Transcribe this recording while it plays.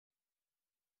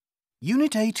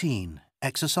Unit 18,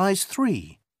 Exercise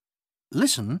 3.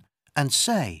 Listen and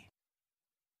say.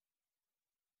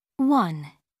 1.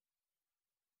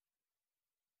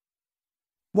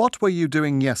 What were you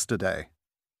doing yesterday?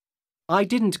 I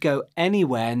didn't go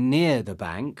anywhere near the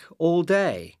bank all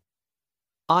day.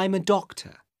 I'm a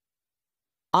doctor.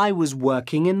 I was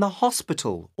working in the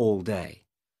hospital all day.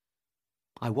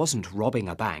 I wasn't robbing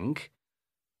a bank.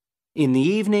 In the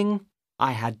evening,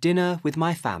 I had dinner with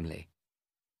my family.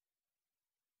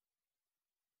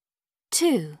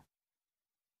 2.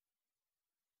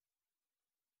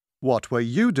 What were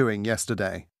you doing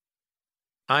yesterday?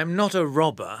 I'm not a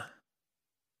robber.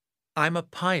 I'm a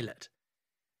pilot.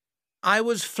 I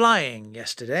was flying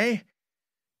yesterday.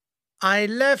 I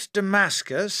left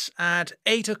Damascus at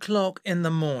 8 o'clock in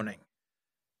the morning.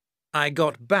 I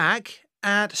got back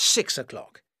at 6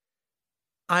 o'clock.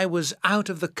 I was out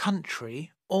of the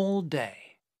country all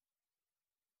day.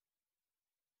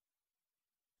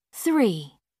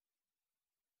 3.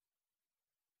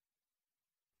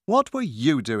 What were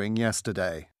you doing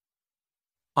yesterday?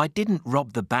 I didn't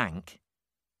rob the bank.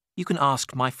 You can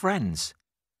ask my friends.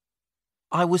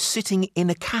 I was sitting in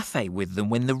a cafe with them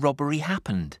when the robbery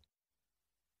happened.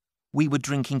 We were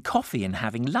drinking coffee and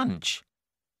having lunch.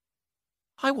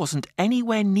 I wasn't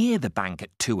anywhere near the bank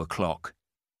at 2 o'clock.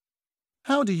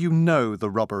 How do you know the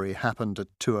robbery happened at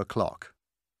 2 o'clock?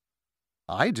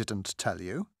 I didn't tell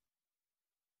you.